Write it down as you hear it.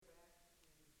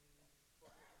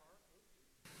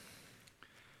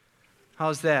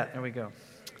How's that? There we go.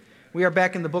 We are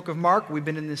back in the book of Mark. We've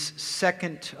been in this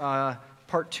second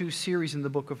part 2 series in the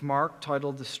book of Mark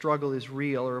titled The Struggle is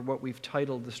Real, or what we've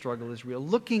titled The Struggle is Real,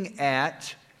 looking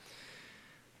at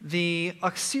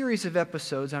a series of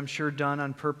episodes, I'm sure done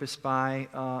on purpose by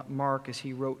Mark as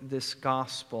he wrote this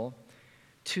gospel,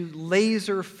 to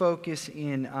laser focus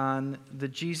in on the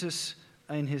Jesus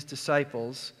and his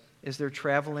disciples as they're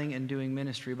traveling and doing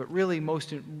ministry. But really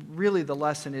the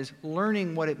lesson is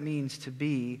learning what it means to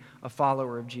be a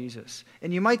follower of Jesus.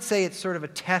 And you might say it's sort of a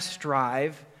test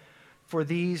drive for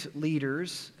these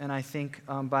leaders, and I think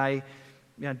by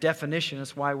definition,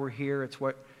 that's why we're here, it's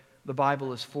what the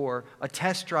Bible is for, a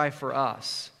test drive for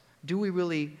us. Do we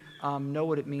really know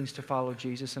what it means to follow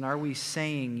Jesus, and are we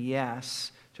saying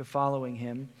yes to following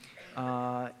him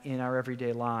in our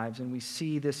everyday lives? And we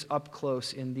see this up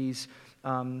close in these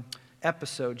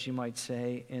episodes, you might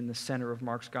say, in the center of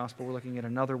Mark's gospel. We're looking at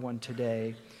another one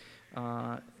today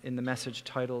in the message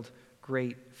titled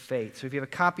Great Faith. So if you have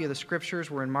a copy of the scriptures,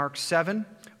 we're in Mark 7.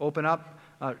 Open up,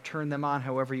 turn them on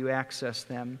however you access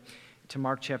them to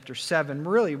Mark chapter 7,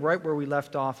 really right where we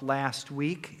left off last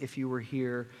week, if you were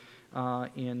here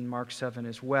in Mark 7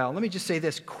 as well. Let me just say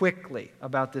this quickly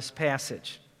about this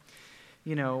passage.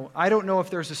 I don't know if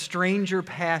there's a stranger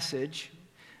passage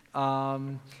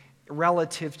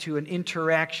relative to an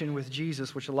interaction with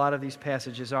Jesus, which a lot of these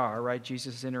passages are, right?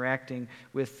 Jesus is interacting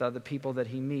with the people that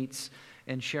he meets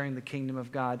and sharing the kingdom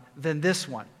of God, than this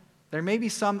one. There may be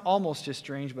some almost as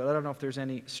strange, but I don't know if there's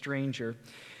any stranger.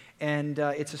 And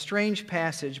it's a strange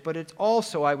passage, but it's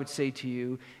also, I would say to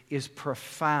you, is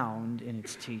profound in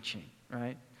its teaching,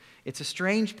 right? It's a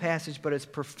strange passage, but it's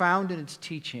profound in its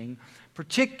teaching,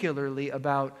 particularly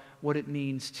about what it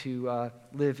means to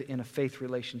live in a faith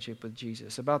relationship with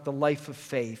Jesus, about the life of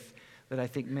faith that I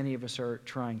think many of us are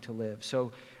trying to live.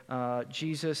 So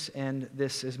Jesus and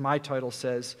this, as my title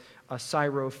says, a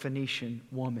Syrophoenician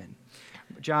woman.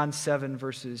 John 7,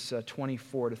 verses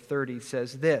 24 to 30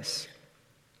 says this: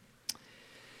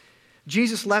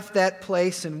 Jesus left that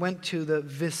place and went to the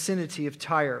vicinity of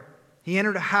Tyre. He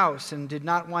entered a house and did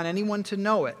not want anyone to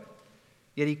know it,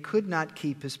 yet he could not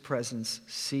keep his presence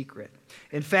secret.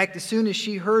 In fact, as soon as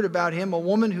she heard about him, a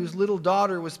woman whose little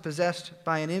daughter was possessed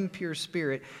by an impure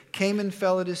spirit came and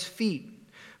fell at his feet.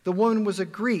 The woman was a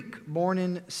Greek born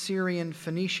in Syrian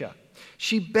Phoenicia.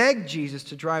 She begged Jesus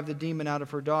to drive the demon out of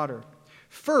her daughter.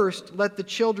 "First, let the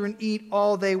children eat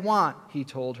all they want," he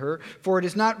told her, "for it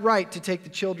is not right to take the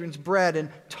children's bread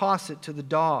and toss it to the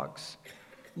dogs."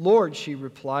 "Lord," she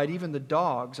replied, "even the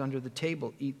dogs under the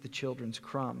table eat the children's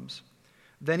crumbs."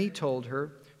 Then he told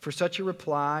her, "For such a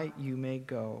reply you may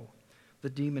go. The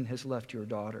demon has left your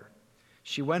daughter."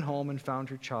 She went home and found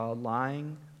her child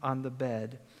lying on the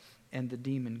bed and the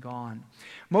demon gone.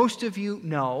 Most of you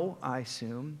know, I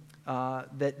assume,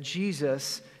 that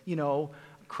Jesus,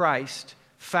 Christ,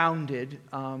 founded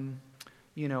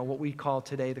what we call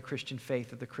today the Christian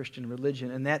faith or the Christian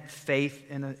religion, and that faith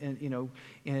in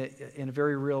a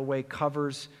very real way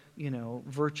covers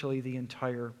virtually the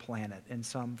entire planet in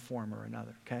some form or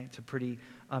another. Okay, it's a pretty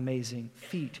amazing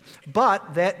feat.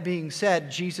 But that being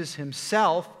said, Jesus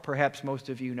himself, perhaps most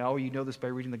of you know this by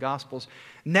reading the Gospels,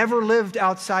 never lived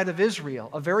outside of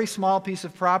Israel. A very small piece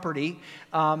of property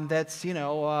that's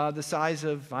the size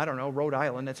of, Rhode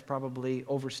Island. That's probably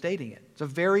overstating it. It's a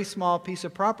very small piece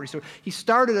of property. So he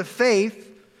started a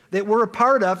faith that we're a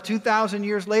part of 2,000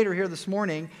 years later here this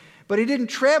morning. But he didn't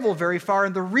travel very far,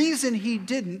 and the reason he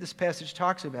didn't, this passage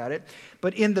talks about it,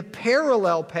 but in the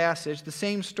parallel passage, the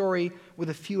same story with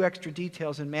a few extra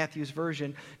details in Matthew's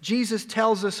version, Jesus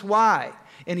tells us why.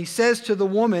 And he says to the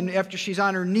woman, after she's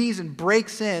on her knees and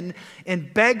breaks in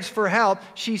and begs for help,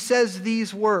 she says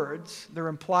these words. They're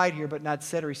implied here, but not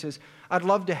said. Or he says, "I'd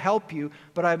love to help you,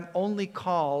 but I'm only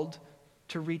called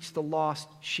to reach the lost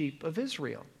sheep of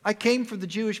Israel. I came for the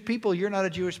Jewish people. You're not a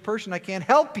Jewish person. I can't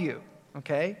help you."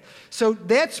 Okay? So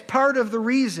that's part of the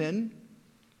reason,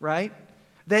 right,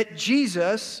 that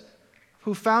Jesus,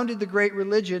 who founded the great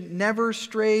religion, never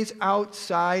strays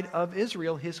outside of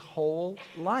Israel his whole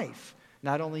life.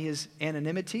 Not only his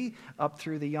anonymity up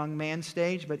through the young man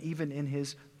stage, but even in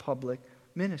his public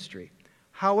ministry.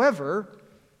 However,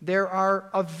 there are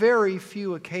a very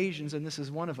few occasions, and this is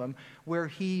one of them, where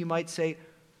he, you might say,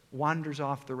 wanders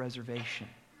off the reservation.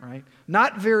 Right?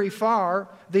 Not very far,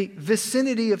 the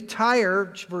vicinity of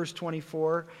Tyre, verse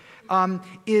 24,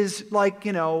 is like,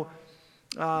 Victor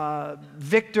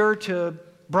to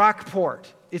Brockport.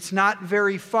 It's not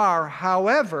very far.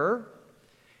 However,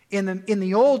 in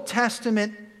the Old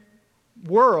Testament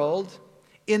world,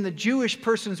 in the Jewish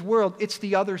person's world, it's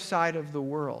the other side of the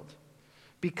world.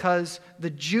 because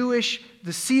the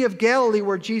Sea of Galilee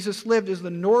where Jesus lived is the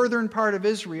northern part of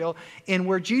Israel, and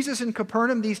where Jesus and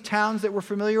Capernaum, these towns that we're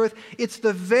familiar with, it's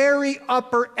the very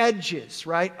upper edges,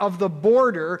 right, of the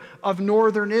border of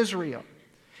northern Israel.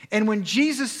 And when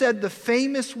Jesus said the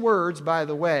famous words, by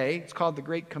the way, it's called the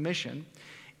Great Commission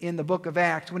in the book of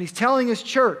Acts, when he's telling his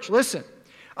church, listen,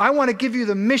 I want to give you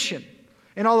the mission.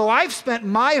 And although I've spent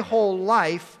my whole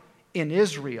life in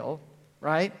Israel,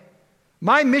 right,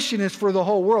 my mission is for the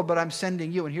whole world, but I'm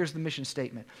sending you. And here's the mission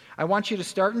statement. I want you to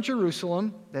start in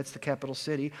Jerusalem. That's the capital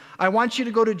city. I want you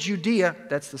to go to Judea.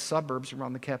 That's the suburbs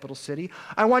around the capital city.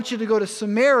 I want you to go to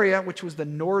Samaria, which was the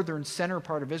northern center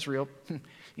part of Israel.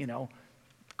 You know,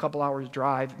 a couple hours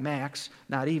drive, max,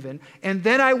 not even. And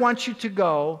then I want you to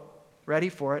go, ready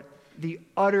for it, the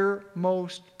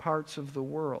uttermost parts of the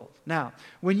world. Now,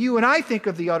 when you and I think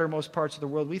of the uttermost parts of the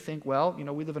world, we think, well, you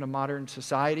know, we live in a modern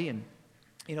society and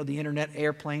you know, the internet,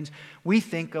 airplanes. We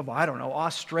think of, I don't know,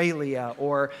 Australia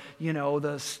or, you know,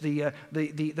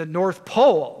 the North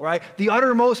Pole, right? The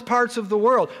uttermost parts of the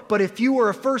world. But if you were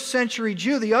a first century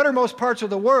Jew, the uttermost parts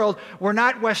of the world were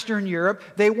not Western Europe.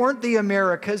 They weren't the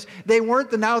Americas. They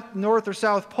weren't the North or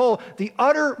South Pole. The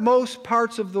uttermost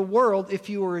parts of the world, if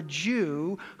you were a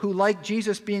Jew who liked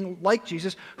Jesus, being like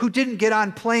Jesus, who didn't get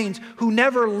on planes, who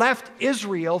never left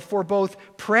Israel for both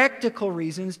practical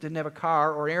reasons, didn't have a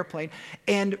car or an airplane,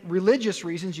 and religious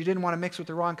reasons, you didn't want to mix with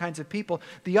the wrong kinds of people,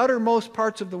 the uttermost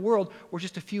parts of the world were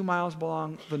just a few miles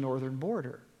along the northern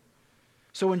border.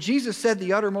 So when Jesus said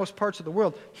the uttermost parts of the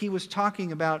world, he was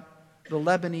talking about the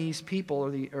Lebanese people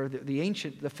or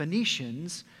the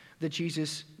Phoenicians that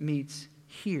Jesus meets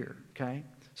here, okay?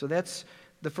 So that's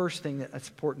the first thing that's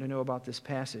important to know about this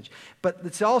passage. But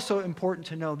it's also important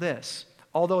to know this.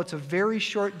 Although it's a very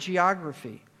short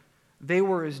geography, they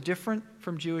were as different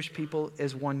from Jewish people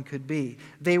as one could be.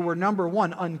 They were, number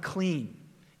one, unclean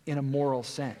in a moral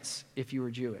sense, if you were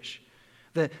Jewish.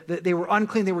 They were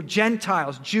unclean. They were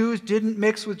Gentiles. Jews didn't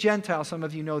mix with Gentiles. Some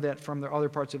of you know that from the other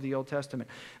parts of the Old Testament.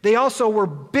 They also were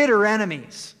bitter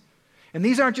enemies. And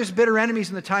these aren't just bitter enemies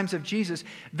in the times of Jesus.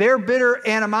 Their bitter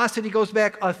animosity goes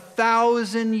back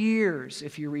 1,000 years,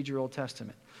 if you read your Old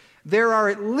Testament. There are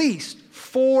at least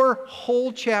 4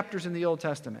 whole chapters in the Old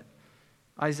Testament,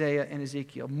 Isaiah and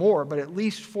Ezekiel, more, but at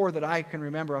least 4 that I can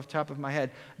remember off the top of my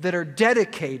head, that are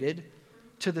dedicated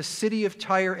to the city of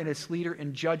Tyre and its leader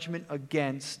in judgment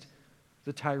against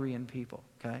the Tyrian people.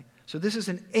 Okay? So this is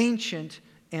an ancient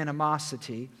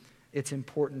animosity. It's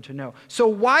important to know. So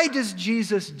why does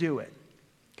Jesus do it?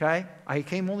 Okay? I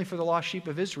came only for the lost sheep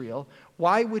of Israel.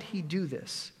 Why would he do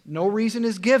this? No reason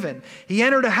is given. He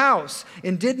entered a house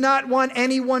and did not want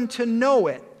anyone to know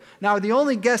it. Now, the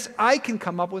only guess I can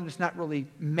come up with, does not really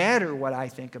matter what I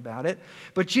think about it,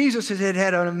 but Jesus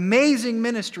had an amazing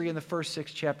ministry in the first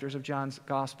 6 chapters of John's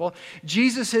Gospel.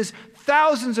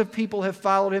 Thousands of people have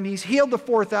followed him. He's healed the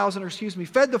 4,000,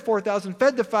 fed the 4,000,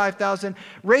 fed the 5,000,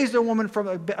 raised a woman from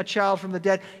a child from the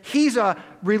dead. He's a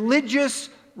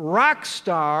religious rock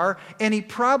star, and he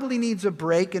probably needs a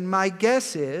break, and my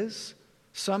guess is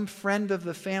some friend of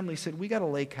the family said, we got a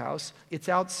lake house. It's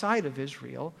outside of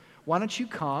Israel. Why don't you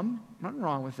come? Nothing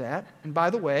wrong with that. And by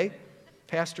the way,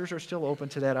 pastors are still open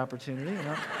to that opportunity. You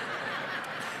know?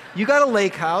 You got a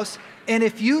lake house, and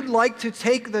if you'd like to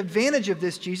take the advantage of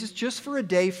this, Jesus, just for a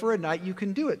day, for a night, you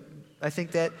can do it. I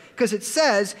think that, because it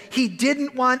says he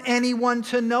didn't want anyone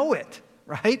to know it,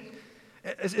 right?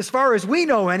 As far as we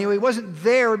know anyway, he wasn't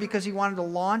there because he wanted to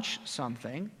launch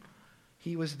something.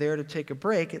 He was there to take a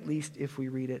break, at least if we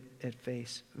read it at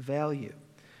face value.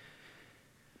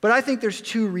 But I think there's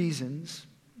 2 reasons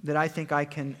that I think I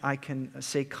can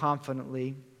say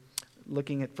confidently,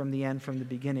 looking at from the end, from the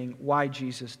beginning, why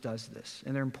Jesus does this.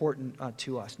 And they're important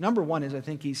to us. Number one is I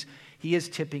think he is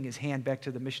tipping his hand back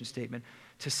to the mission statement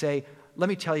to say, let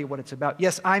me tell you what it's about.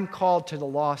 Yes, I'm called to the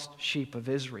lost sheep of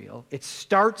Israel. It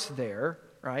starts there,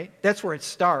 right? That's where it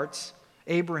starts.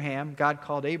 Abraham, God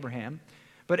called Abraham.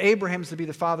 But Abraham's to be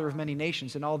the father of many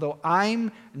nations. And although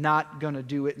I'm not going to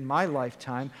do it in my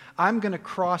lifetime, I'm going to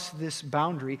cross this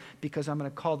boundary because I'm going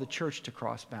to call the church to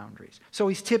cross boundaries. So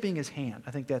he's tipping his hand.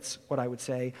 I think that's what I would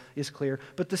say is clear.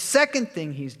 But the second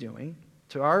thing he's doing,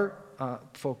 to our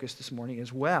focus this morning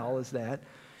as well as that,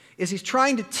 is he's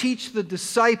trying to teach the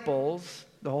disciples,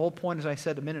 the whole point, as I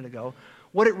said a minute ago,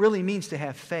 what it really means to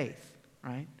have faith,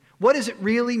 right? What does it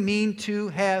really mean to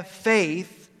have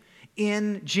faith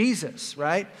in Jesus,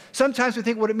 right? Sometimes we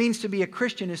think what it means to be a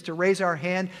Christian is to raise our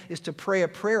hand, is to pray a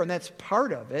prayer, and that's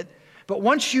part of it. But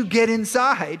once you get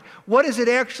inside, what does it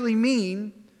actually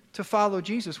mean to follow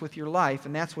Jesus with your life?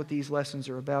 And that's what these lessons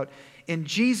are about. And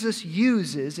Jesus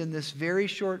uses, in this very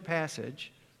short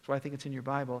passage, That's why I think it's in your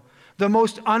Bible. The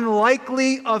most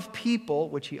unlikely of people,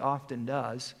 which he often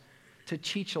does, to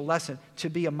teach a lesson, to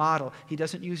be a model. He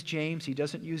doesn't use James, he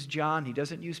doesn't use John, he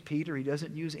doesn't use Peter, he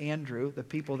doesn't use Andrew, the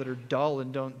people that are dull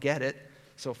and don't get it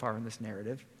so far in this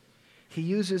narrative. He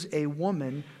uses a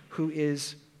woman who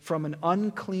is from an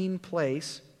unclean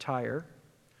place, Tyre,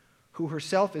 who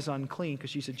herself is unclean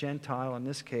because she's a Gentile, in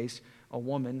this case, a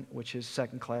woman, which is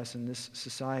second class in this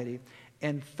society.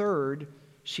 And third,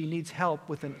 she needs help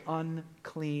with an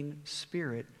unclean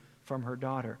spirit from her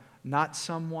daughter. Not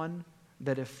someone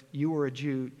that if you were a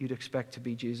Jew, you'd expect to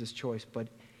be Jesus' choice, but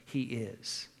he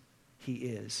is. He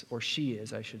is, or she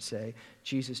is, I should say.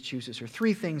 Jesus chooses her.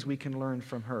 3 things we can learn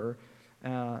from her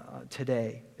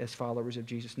today as followers of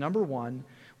Jesus. Number 1,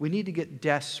 we need to get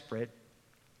desperate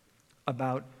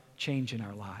about change in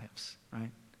our lives, right?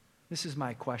 This is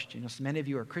my question. You know, so many of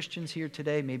you are Christians here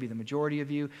today, maybe the majority of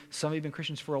you. Some of you have been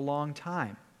Christians for a long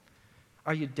time.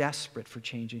 Are you desperate for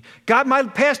changing? God, my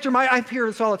pastor, I hear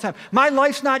this all the time. My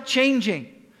life's not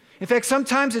changing. In fact,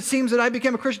 sometimes it seems that I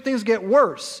became a Christian, things get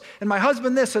worse. And my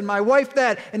husband this, and my wife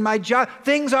that, and my job.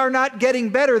 Things are not getting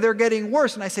better, they're getting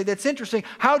worse. And I say, that's interesting.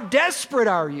 How desperate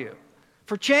are you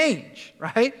for change,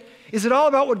 right? Is it all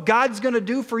about what God's going to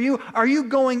do for you? Are you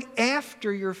going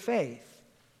after your faith,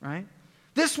 right?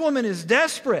 This woman is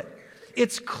desperate.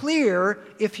 It's clear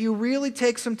if you really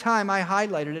take some time, I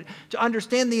highlighted it, to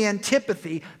understand the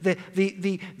antipathy, the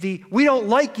we don't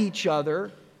like each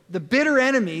other, the bitter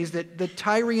enemies that the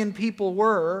Tyrian people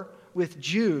were with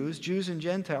Jews and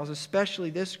Gentiles, especially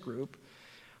this group,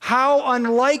 how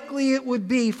unlikely it would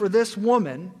be for this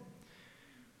woman,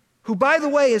 who, by the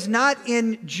way, is not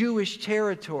in Jewish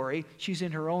territory, she's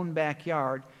in her own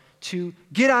backyard, to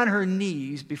get on her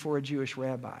knees before a Jewish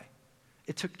rabbi.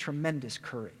 It took tremendous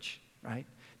courage, right?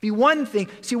 Be one thing.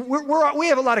 See, we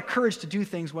have a lot of courage to do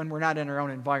things when we're not in our own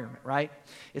environment, right?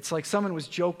 It's like someone was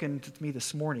joking to me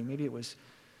this morning. Maybe it was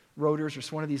Roders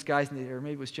or one of these guys, or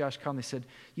maybe it was Josh Conley, said,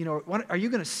 you know, are you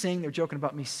going to sing? They're joking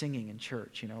about me singing in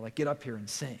church, you know, like get up here and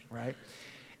sing, right?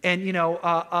 And, you know,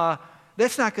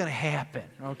 that's not going to happen,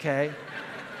 okay?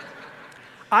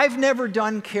 I've never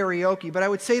done karaoke, but I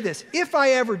would say this. If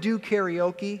I ever do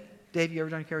karaoke, Dave, you ever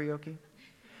done karaoke?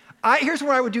 Here's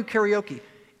where I would do karaoke.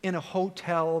 In a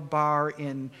hotel bar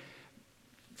in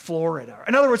Florida.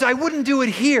 In other words, I wouldn't do it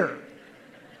here,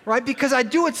 right? Because I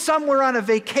do it somewhere on a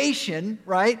vacation,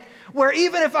 right? Where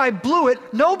even if I blew it,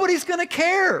 nobody's going to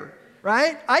care,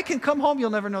 right? I can come home, you'll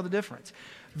never know the difference.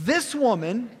 This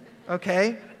woman,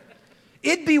 okay,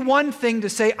 it'd be one thing to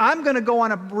say, I'm going to go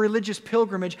on a religious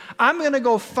pilgrimage. I'm going to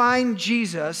go find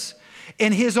Jesus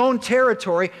in his own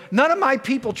territory. None of my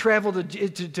people travel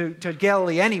to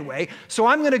Galilee anyway, so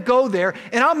I'm going to go there,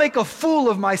 and I'll make a fool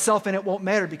of myself, and it won't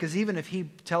matter, because even if he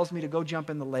tells me to go jump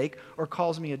in the lake or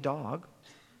calls me a dog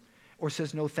or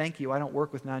says, no, thank you, I don't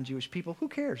work with non-Jewish people, who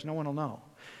cares? No one will know.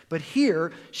 But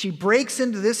here, she breaks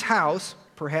into this house,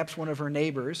 perhaps one of her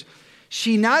neighbors.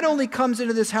 She not only comes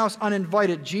into this house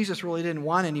uninvited, Jesus really didn't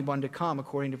want anyone to come,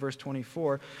 according to verse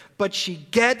 24, but she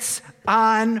gets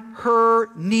on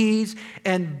her knees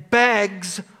and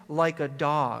begs like a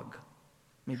dog.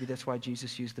 Maybe that's why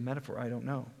Jesus used the metaphor, I don't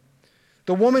know.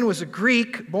 The woman was a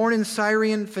Greek, born in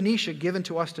Syrian Phoenicia, given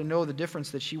to us to know the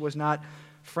difference that she was not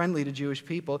friendly to Jewish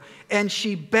people, and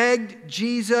she begged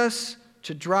Jesus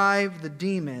to drive the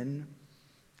demon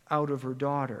out of her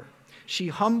daughter. She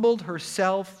humbled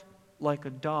herself like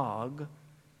a dog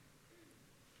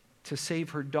to save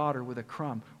her daughter with a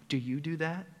crumb. Do you do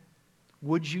that?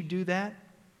 Would you do that?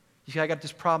 You see, I got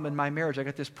this problem in my marriage. I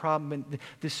got this problem in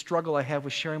this struggle I have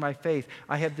with sharing my faith.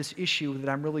 I have this issue that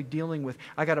I'm really dealing with.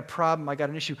 I got a problem. I got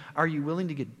an issue. Are you willing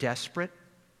to get desperate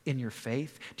in your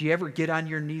faith? Do you ever get on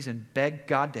your knees and beg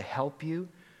God to help you?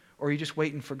 Or are you just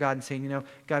waiting for God and saying, you know,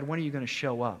 God, when are you going to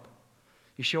show up?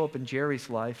 You show up in Jerry's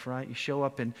life, right? You show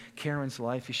up in Karen's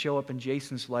life. You show up in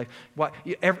Jason's life.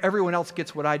 Everyone else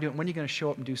gets what I do. When are you going to show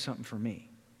up and do something for me?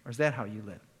 Or is that how you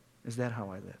live? Is that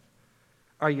how I live?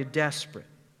 Are you desperate?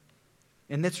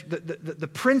 And that's the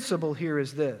principle here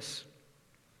is this.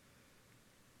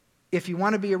 If you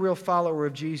want to be a real follower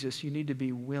of Jesus, you need to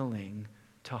be willing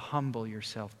to humble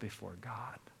yourself before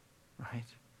God, right?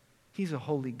 He's a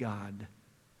holy God.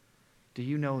 Do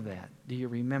you know that? Do you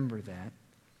remember that?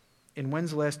 And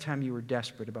when's the last time you were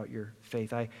desperate about your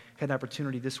faith? I had an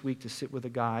opportunity this week to sit with a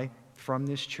guy from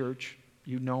this church.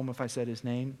 You'd know him if I said his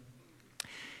name.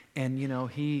 And, you know,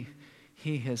 he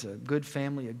has a good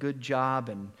family, a good job,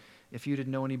 and if you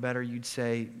didn't know any better, you'd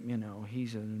say, you know,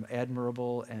 he's an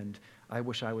admirable, and I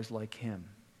wish I was like him.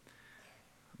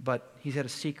 But he's had a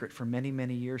secret for many,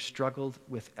 many years, struggled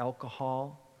with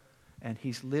alcohol, and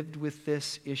he's lived with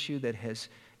this issue that has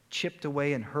chipped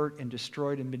away and hurt and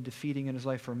destroyed and been defeating in his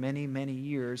life for many, many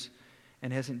years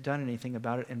and hasn't done anything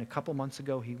about it. And a couple months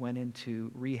ago, he went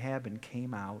into rehab and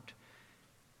came out.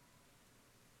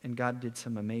 And God did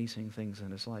some amazing things in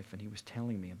his life, and he was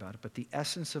telling me about it. But the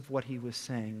essence of what he was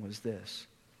saying was this: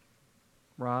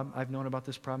 Rob, I've known about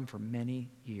this problem for many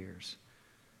years,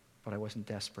 but I wasn't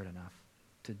desperate enough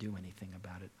to do anything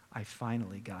about it. I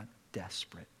finally got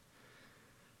desperate.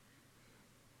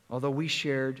 Although we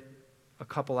shared a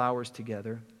couple hours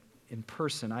together in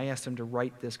person, I asked him to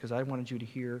write this because I wanted you to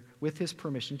hear, with his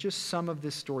permission, just some of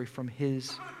this story from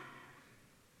his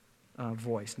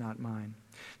voice, not mine.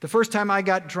 The first time I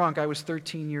got drunk, I was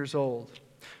 13 years old.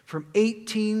 From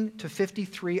 18 to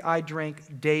 53, I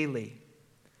drank daily.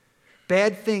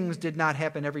 Bad things did not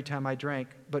happen every time I drank,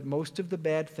 but most of the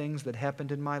bad things that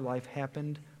happened in my life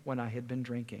happened when I had been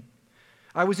drinking.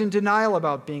 I was in denial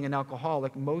about being an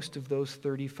alcoholic most of those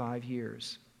 35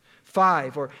 years.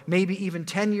 5 or maybe even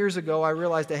 10 years ago, I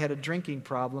realized I had a drinking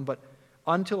problem, but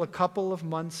until a couple of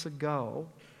months ago,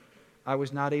 I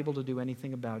was not able to do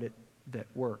anything about it that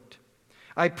worked.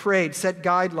 I prayed, set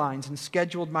guidelines, and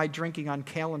scheduled my drinking on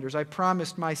calendars. I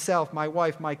promised myself, my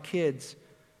wife, my kids,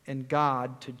 and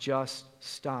God to just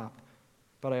stop.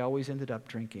 But I always ended up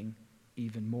drinking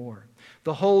even more.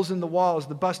 The holes in the walls,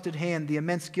 the busted hand, the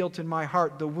immense guilt in my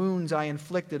heart, the wounds I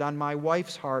inflicted on my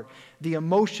wife's heart, the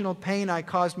emotional pain I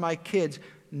caused my kids,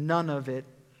 none of it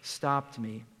stopped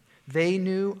me. They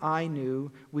knew, I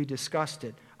knew, we discussed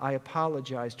it. I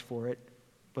apologized for it,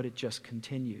 but it just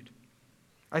continued.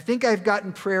 I think I've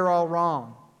gotten prayer all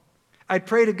wrong. I'd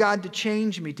pray to God to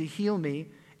change me, to heal me,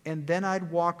 and then I'd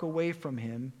walk away from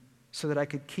him so that I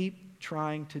could keep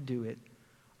trying to do it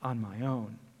on my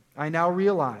own. I now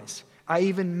realize I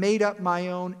even made up my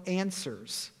own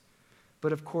answers.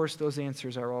 But of course, those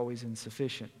answers are always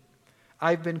insufficient.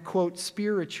 I've been, quote,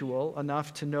 spiritual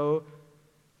enough to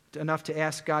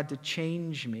ask God to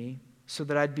change me so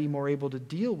that I'd be more able to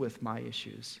deal with my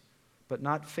issues, but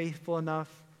not faithful enough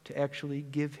to actually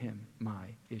give him my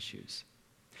issues.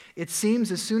 It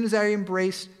seems as soon as I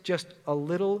embraced just a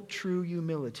little true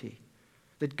humility,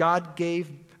 that God gave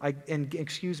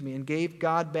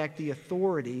God back the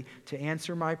authority to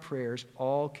answer my prayers,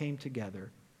 all came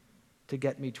together to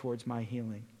get me towards my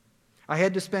healing. I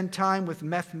had to spend time with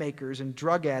meth makers and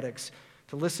drug addicts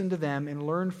to listen to them and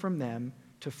learn from them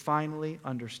to finally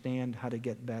understand how to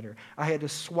get better. I had to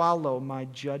swallow my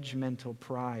judgmental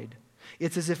pride.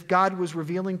 It's as if God was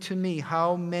revealing to me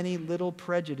how many little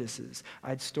prejudices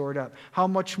I'd stored up, how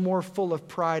much more full of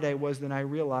pride I was than I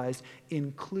realized,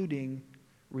 including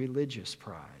religious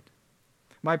pride.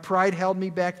 My pride held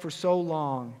me back for so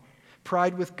long,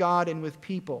 pride with God and with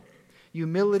people.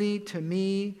 Humility to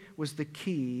me was the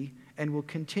key and will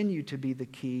continue to be the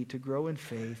key to grow in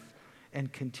faith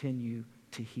and continue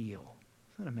to heal.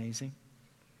 Isn't that amazing?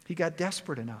 He got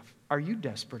desperate enough. Are you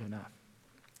desperate enough?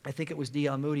 I think it was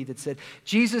D.L. Moody that said,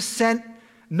 Jesus sent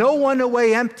no one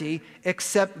away empty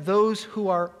except those who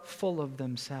are full of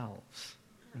themselves.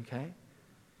 Okay?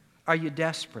 Are you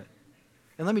desperate?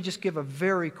 And let me just give a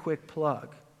very quick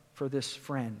plug for this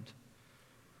friend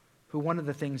who one of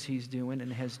the things he's doing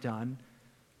and has done,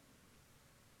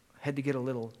 had to get a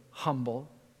little humble,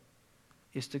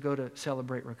 is to go to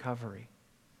Celebrate Recovery.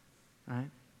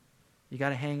 Right? You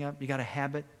got a hang up, you got a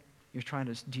habit you're trying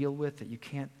to deal with that you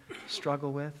can't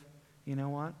struggle with. You know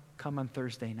what? Come on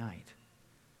Thursday night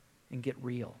and get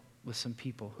real with some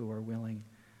people who are willing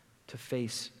to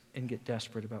face and get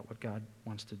desperate about what God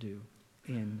wants to do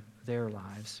in their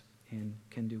lives and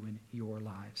can do in your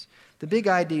lives. The big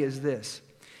idea is this.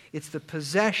 It's the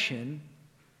possession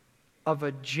of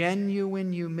a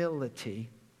genuine humility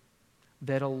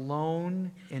that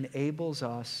alone enables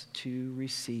us to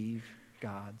receive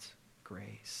God's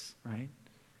grace, right?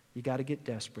 You got to get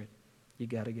desperate. You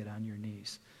got to get on your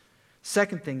knees.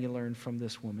 Second thing you learn from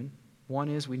this woman, one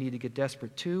is we need to get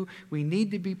desperate. 2, we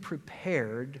need to be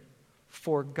prepared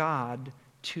for God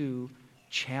to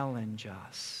challenge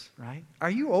us, right?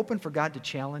 Are you open for God to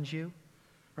challenge you?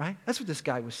 Right? That's what this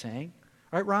guy was saying.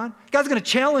 Right, Ron? God's going to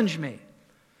challenge me.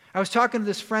 I was talking to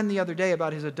this friend the other day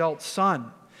about his adult son,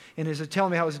 and he was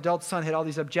telling me how his adult son had all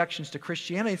these objections to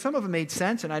Christianity. And some of them made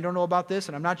sense, and I don't know about this,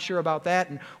 and I'm not sure about that,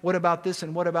 and what about this,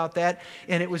 and what about that?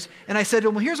 And I said to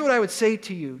him, well, here's what I would say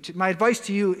to you. My advice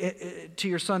to you, to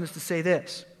your son, is to say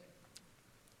this.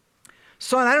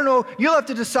 Son, I don't know, you'll have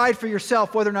to decide for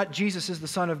yourself whether or not Jesus is the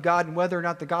Son of God and whether or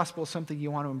not the gospel is something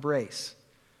you want to embrace.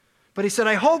 But he said,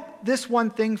 I hope this one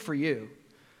thing for you,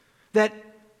 that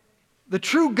the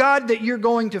true God that you're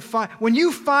going to find, when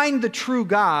you find the true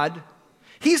God,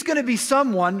 he's going to be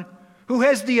someone who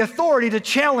has the authority to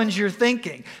challenge your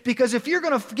thinking. Because if you're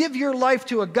going to give your life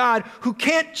to a God who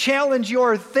can't challenge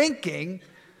your thinking,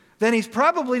 then he's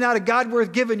probably not a God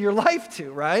worth giving your life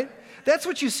to, right? That's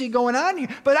what you see going on here.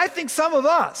 But I think some of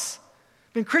us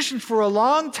have been Christians for a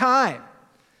long time.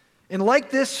 And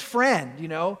like this friend,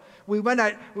 we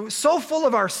were so full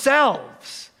of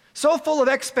ourselves, so full of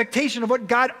expectation of what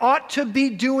God ought to be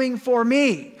doing for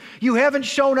me. You haven't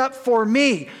shown up for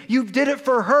me. You did it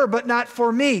for her, but not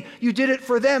for me. You did it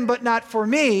for them, but not for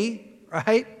me,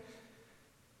 right?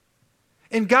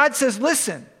 And God says,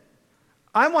 listen,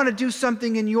 I want to do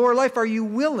something in your life. Are you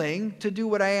willing to do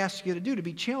what I ask you to do, to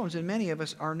be challenged? And many of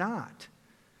us are not.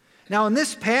 Now, in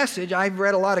this passage, I've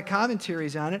read a lot of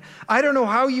commentaries on it. I don't know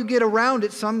how you get around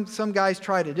it. Some guys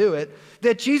try to do it.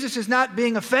 That Jesus is not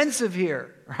being offensive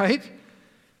here, right?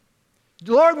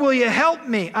 Lord, will you help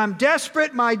me? I'm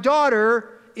desperate. My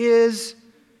daughter is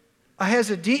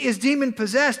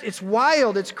demon-possessed. It's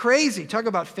wild. It's crazy. Talk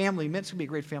about family. It's going to be a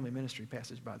great family ministry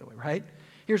passage, by the way, right?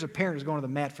 Here's a parent who's going to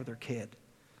the mat for their kid,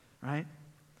 right?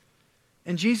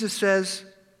 And Jesus says,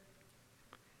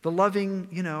 the loving,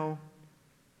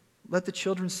 let the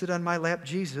children sit on my lap,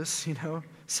 Jesus,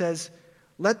 says,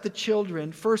 let the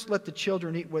children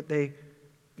eat what they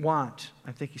want.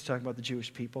 I think he's talking about the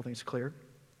Jewish people. I think it's clear.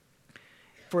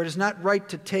 For it is not right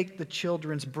to take the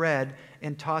children's bread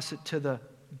and toss it to the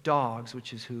dogs,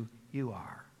 which is who you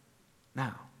are.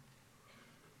 Now,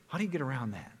 how do you get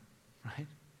around that, right?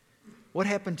 What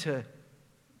happened to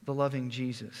the loving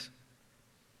Jesus?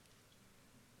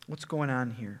 What's going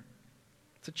on here?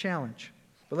 It's a challenge.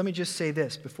 But let me just say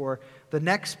this before the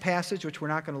next passage, which we're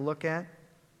not going to look at.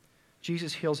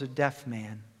 Jesus heals a deaf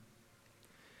man.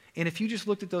 And if you just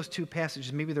looked at those two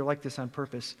passages, maybe they're like this on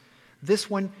purpose. This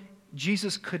one,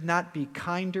 Jesus could not be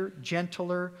kinder,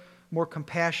 gentler, more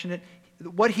compassionate.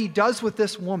 What he does with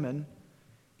this woman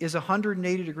is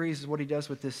 180 degrees is what he does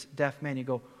with this deaf man. You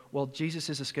go, well, Jesus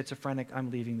is a schizophrenic.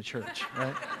 I'm leaving the church,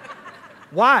 right?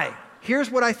 Why? Here's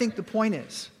what I think the point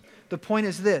is. The point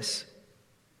is this.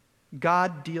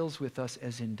 God deals with us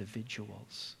as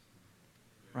individuals,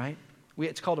 right?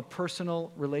 It's called a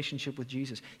personal relationship with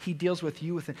Jesus. He deals with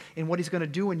you, and what he's going to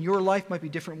do in your life might be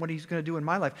different than what he's going to do in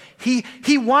my life.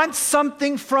 He wants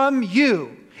something from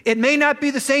you. It may not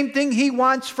be the same thing he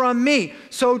wants from me.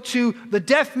 So to the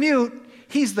deaf mute,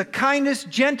 he's the kindest,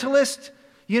 gentlest,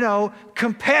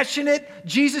 compassionate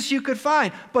Jesus you could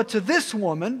find. But to this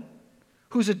woman,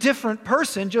 who's a different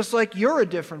person, just like you're a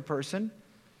different person,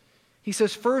 he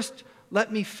says, first,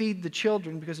 let me feed the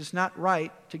children because it's not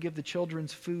right to give the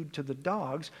children's food to the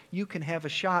dogs. You can have a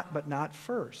shot, but not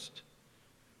first,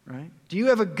 right? Do you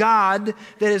have a God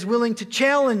that is willing to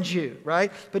challenge you,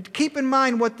 right? But keep in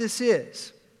mind what this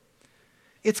is.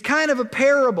 It's kind of a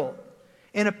parable.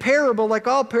 And a parable, like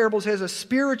all parables, has a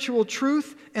spiritual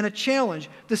truth and a challenge.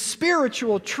 The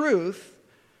spiritual truth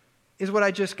is what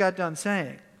I just got done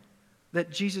saying.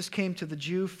 That Jesus came to the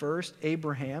Jew first,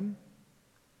 Abraham,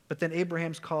 but then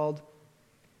Abraham's called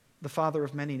the father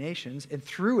of many nations, and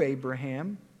through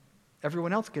Abraham,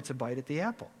 everyone else gets a bite at the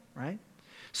apple, right?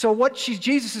 So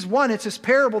Jesus is one, it's this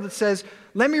parable that says,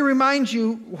 let me remind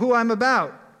you who I'm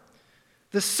about.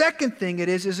 The second thing it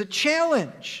is a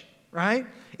challenge, right?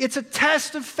 It's a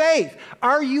test of faith.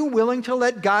 Are you willing to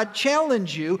let God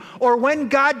challenge you? Or when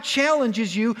God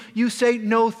challenges you, you say,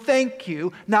 no, thank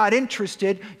you, not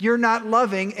interested, you're not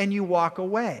loving, and you walk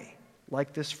away.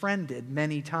 Like this friend did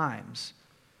many times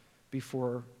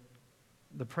before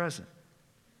the present.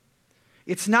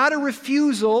 It's not a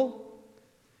refusal,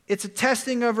 it's a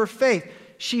testing of her faith.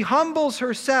 She humbles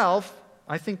herself.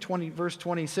 I think verse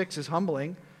 26 is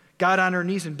humbling. Got on her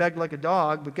knees and begged like a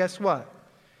dog, but guess what?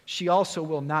 She also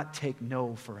will not take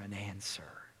no for an answer,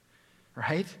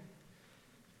 right?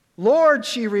 Lord,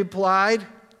 she replied,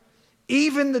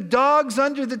 even the dogs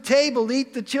under the table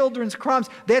eat the children's crumbs.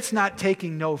 That's not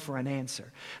taking no for an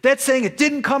answer. That's saying it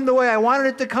didn't come the way I wanted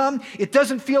it to come. It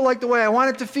doesn't feel like the way I want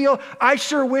it to feel. I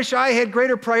sure wish I had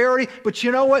greater priority, but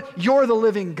you know what? You're the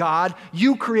living God.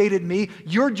 You created me.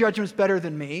 Your judgment's better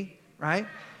than me, right?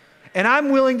 And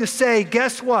I'm willing to say,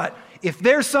 guess what? If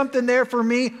there's something there for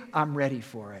me, I'm ready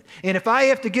for it. And if I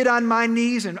have to get on my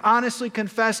knees and honestly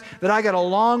confess that I got a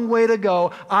long way to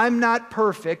go, I'm not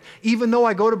perfect, even though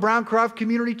I go to Browncroft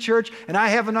Community Church and I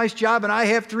have a nice job and I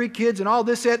have 3 kids and all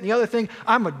this, that, and the other thing,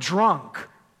 I'm a drunk.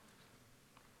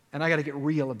 And I got to get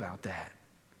real about that.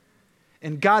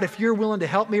 And God, if you're willing to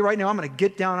help me right now, I'm going to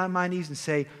get down on my knees and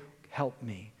say, help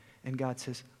me. And God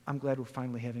says, I'm glad we're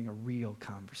finally having a real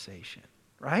conversation,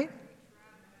 right?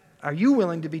 Are you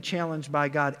willing to be challenged by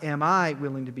God? Am I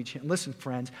willing to be challenged? Listen,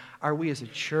 friends, are we as a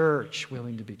church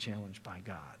willing to be challenged by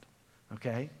God?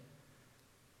 Okay?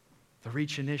 The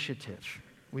Reach Initiative.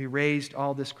 We raised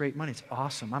all this great money. It's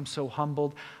awesome. I'm so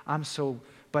humbled.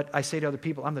 But I say to other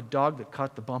people, I'm the dog that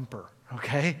caught the bumper,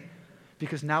 okay?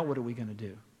 Because now what are we going to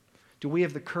do? Do we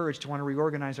have the courage to want to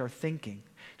reorganize our thinking?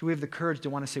 Do we have the courage to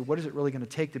want to say, what is it really going to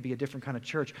take to be a different kind of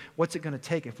church? What's it going to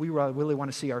take if we really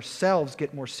want to see ourselves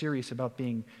get more serious about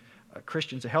being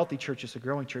Christians? A healthy church is a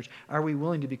growing church. Are we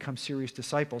willing to become serious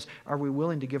disciples? Are we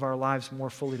willing to give our lives more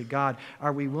fully to God?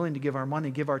 Are we willing to give our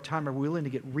money, give our time? Are we willing to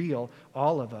get real,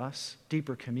 all of us,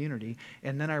 deeper community?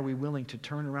 And then are we willing to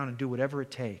turn around and do whatever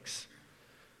it takes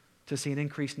to see an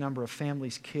increased number of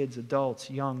families, kids, adults,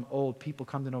 young, old, people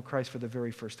come to know Christ for the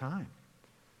very first time?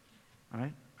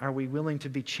 Right? Are we willing to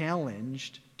be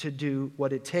challenged to do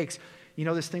what it takes? You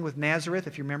know this thing with Nazareth,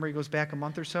 if your memory goes back a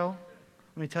month or so?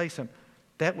 Let me tell you something.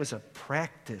 That was a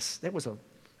practice. That was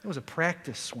a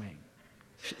practice swing.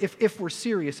 If we're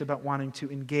serious about wanting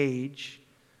to engage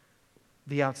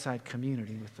the outside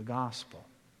community with the gospel.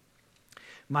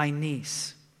 My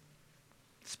niece,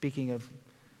 speaking of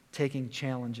taking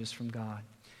challenges from God,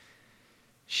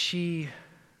 she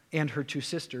and her two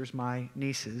sisters, my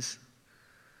nieces,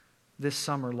 this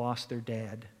summer lost their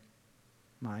dad,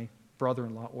 my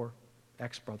brother-in-law or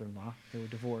ex-brother-in-law. They were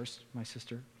divorced, my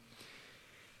sister.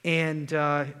 And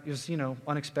it was,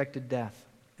 unexpected death.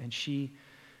 And she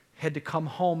had to come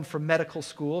home from medical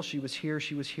school. She was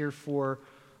here for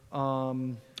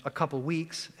a couple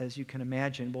weeks, as you can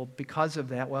imagine. Well, because of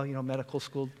that, medical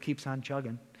school keeps on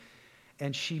chugging.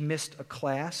 And she missed a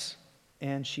class,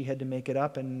 and she had to make it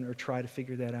up or try to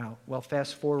figure that out. Well,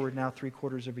 fast forward now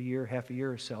 3/4 of a year, half a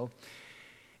year or so,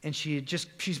 and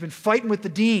she's been fighting with the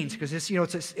deans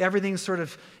because everything's sort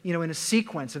of in a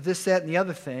sequence of this, that, and the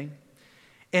other thing.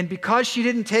 And because she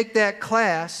didn't take that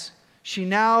class, she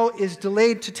now is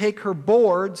delayed to take her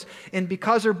boards, and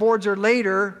because her boards are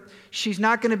later, she's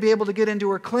not going to be able to get into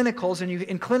her clinicals,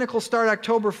 and clinicals start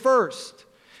October 1st.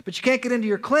 But you can't get into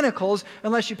your clinicals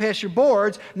unless you pass your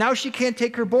boards. Now she can't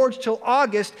take her boards till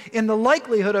August, and the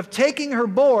likelihood of taking her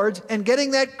boards and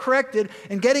getting that corrected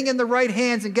and getting in the right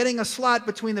hands and getting a slot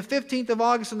between the 15th of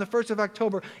August and the 1st of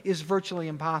October is virtually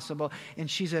impossible,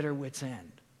 and she's at her wit's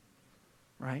end,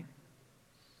 right?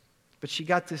 But she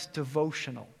got this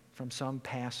devotional from some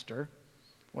pastor.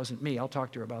 It wasn't me. I'll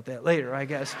talk to her about that later, I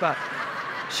guess. But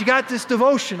she got this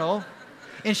devotional,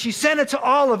 and she sent it to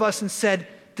all of us and said,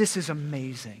 this is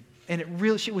amazing. And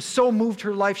she was so moved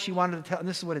her life, she wanted to tell, and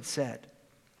this is what it said.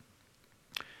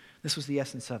 This was the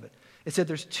essence of it. It said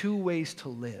there's two ways to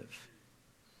live.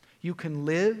 You can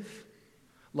live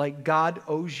like God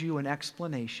owes you an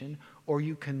explanation, or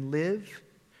you can live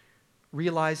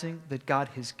realizing that God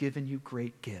has given you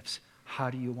great gifts. How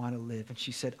do you want to live? And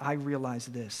she said, I realize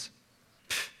this.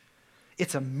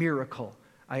 It's a miracle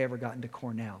I ever got into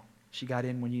Cornell. She got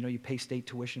in when, you pay state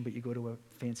tuition, but you go to a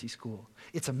fancy school.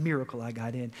 It's a miracle I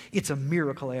got in. It's a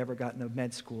miracle I ever got into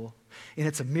med school. And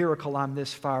it's a miracle I'm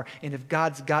this far. And if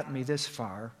God's gotten me this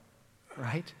far,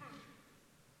 right?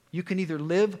 You can either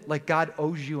live like God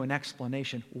owes you an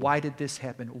explanation. Why did this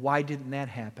happen? Why didn't that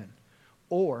happen?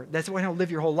 Or, that's why you don't live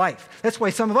your whole life. That's why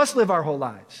some of us live our whole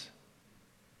lives.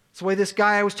 That's the way this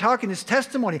guy I was talking, his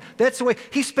testimony, that's the way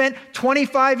he spent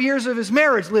 25 years of his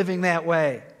marriage living that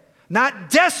way. Not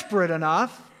desperate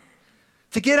enough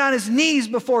to get on his knees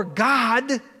before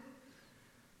God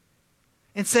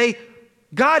and say,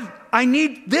 God, I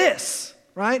need this,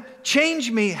 right?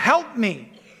 Change me, help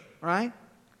me, right?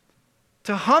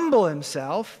 To humble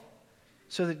himself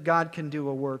so that God can do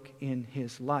a work in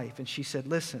his life. And she said,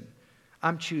 listen,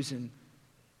 I'm choosing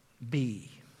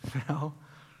B,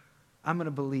 I'm going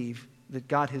to believe that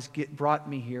God has brought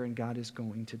me here and God is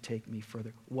going to take me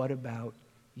further. What about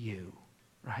you,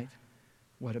 right?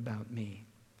 What about me?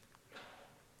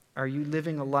 Are you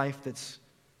living a life that's,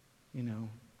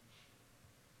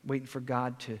 waiting for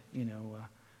God to,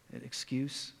 an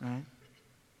excuse, right?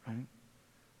 Right?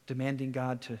 Demanding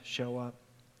God to show up?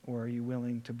 Or are you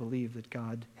willing to believe that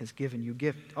God has given you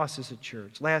gift, us as a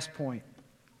church? Last point.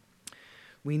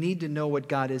 We need to know what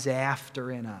God is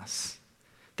after in us.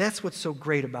 That's what's so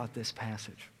great about this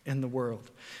passage in the world.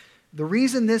 The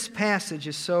reason this passage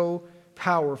is so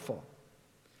powerful,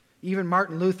 even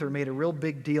Martin Luther made a real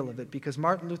big deal of it, because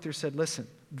Martin Luther said, listen,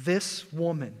 this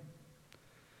woman,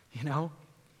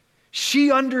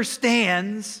 she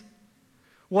understands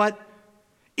what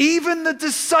even the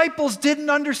disciples didn't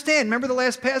understand. Remember the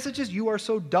last passages? You are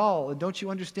so dull, and don't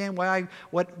you understand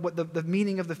what the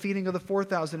meaning of the feeding of the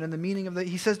 4,000 and the meaning of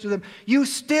he says to them, you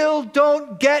still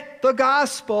don't get the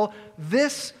gospel.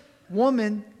 This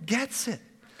woman gets it.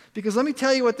 Because let me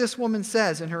tell you what this woman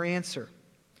says in her answer.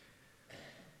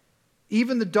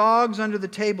 Even the dogs under the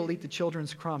table eat the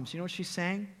children's crumbs. You know what she's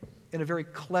saying? in a very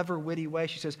clever, witty way.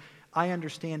 She says, I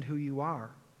understand who you are.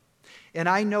 And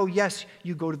I know, yes,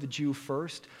 you go to the Jew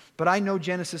first, but I know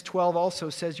Genesis 12 also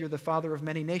says you're the father of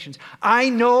many nations. I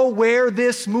know where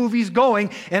this movie's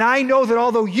going, and I know that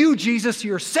although you, Jesus,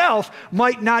 yourself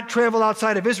might not travel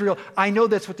outside of Israel, I know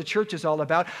that's what the church is all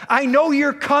about. I know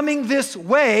you're coming this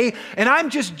way, and I'm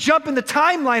just jumping the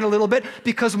timeline a little bit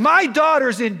because my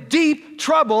daughter's in deep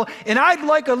trouble, and I'd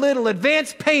like a little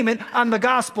advance payment on the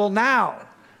gospel now.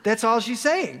 That's all she's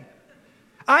saying.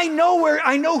 I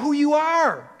know who you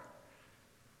are.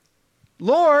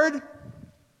 Lord,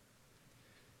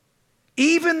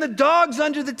 even the dogs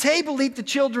under the table eat the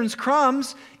children's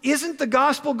crumbs. Isn't the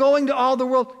gospel going to all the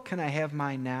world? Can I have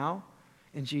mine now?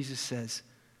 And Jesus says,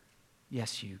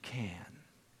 yes, you can.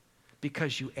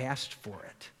 Because you asked for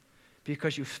it.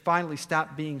 Because you finally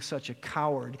stopped being such a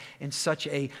coward and such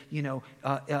a,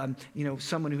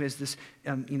 someone who has this,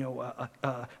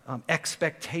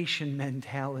 expectation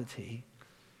mentality.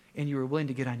 And you were willing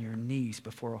to get on your knees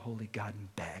before a holy God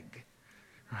and beg.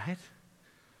 Right?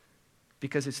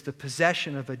 Because it's the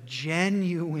possession of a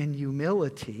genuine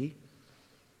humility.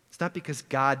 It's not because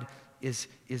God is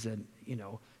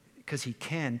because he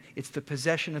can. It's the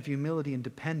possession of humility and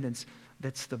dependence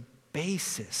that's the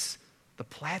basis, the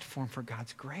platform for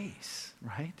God's grace,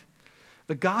 right?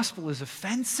 The gospel is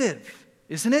offensive,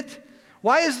 isn't it?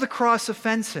 Why is the cross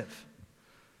offensive?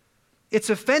 It's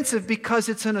offensive because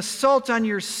it's an assault on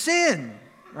your sin,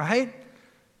 right?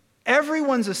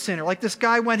 Everyone's a sinner. Like this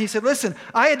guy he said, listen,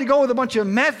 I had to go with a bunch of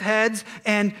meth heads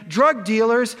and drug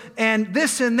dealers and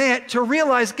this and that to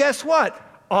realize, guess what?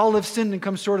 All have sinned and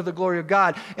come short of the glory of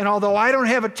God. And although I don't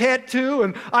have a tattoo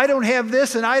and I don't have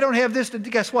this and I don't have this,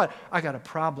 guess what? I got a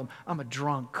problem. I'm a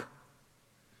drunk.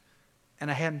 And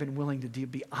I haven't been willing to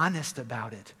be honest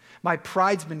about it. My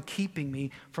pride's been keeping me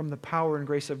from the power and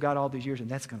grace of God all these years, and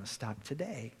that's going to stop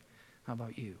today. How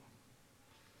about you?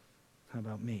 How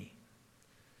about me?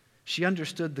 She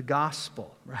understood the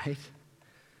gospel, right?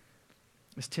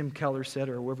 As Tim Keller said,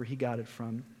 or wherever he got it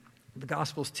from, the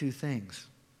gospel's two things.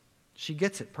 She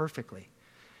gets it perfectly.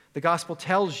 The gospel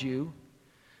tells you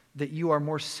that you are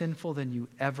more sinful than you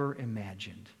ever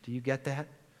imagined. Do you get that?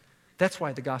 That's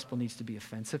why the gospel needs to be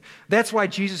offensive. That's why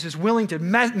Jesus is willing to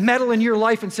meddle in your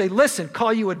life and say, listen,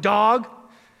 call you a dog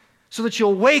so that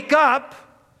you'll wake up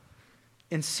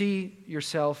and see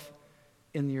yourself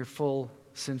in your full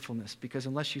sinfulness, because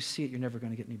unless you see it, you're never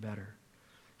going to get any better.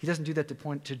 He doesn't do that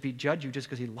to judge you just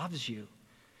because he loves you.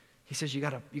 He says, you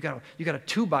got a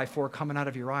 2x4 coming out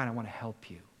of your eye, and I want to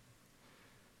help you.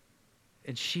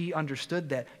 And she understood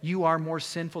that. You are more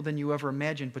sinful than you ever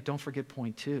imagined, but don't forget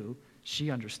point 2. She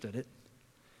understood it.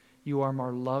 You are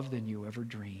more loved than you ever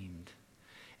dreamed.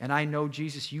 And I know,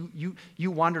 Jesus, you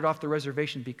wandered off the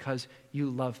reservation because you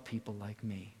love people like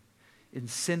me. In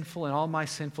all my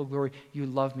sinful glory, you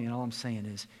love me, and all I'm saying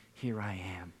is, here I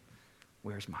am.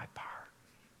 Where's my part?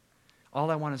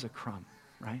 All I want is a crumb,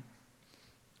 right?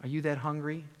 Are you that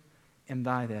hungry? Am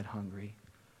I that hungry?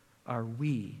 Are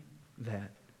we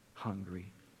that hungry?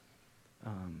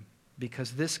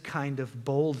 Because this kind of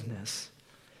boldness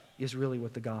is really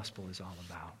what the gospel is all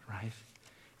about, right?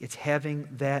 It's having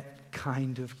that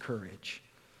kind of courage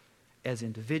as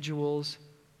individuals,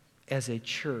 as a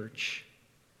church,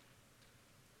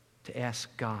 to ask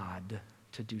God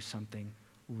to do something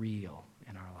real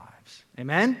in our lives.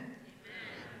 Amen?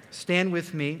 Stand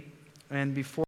with me, and before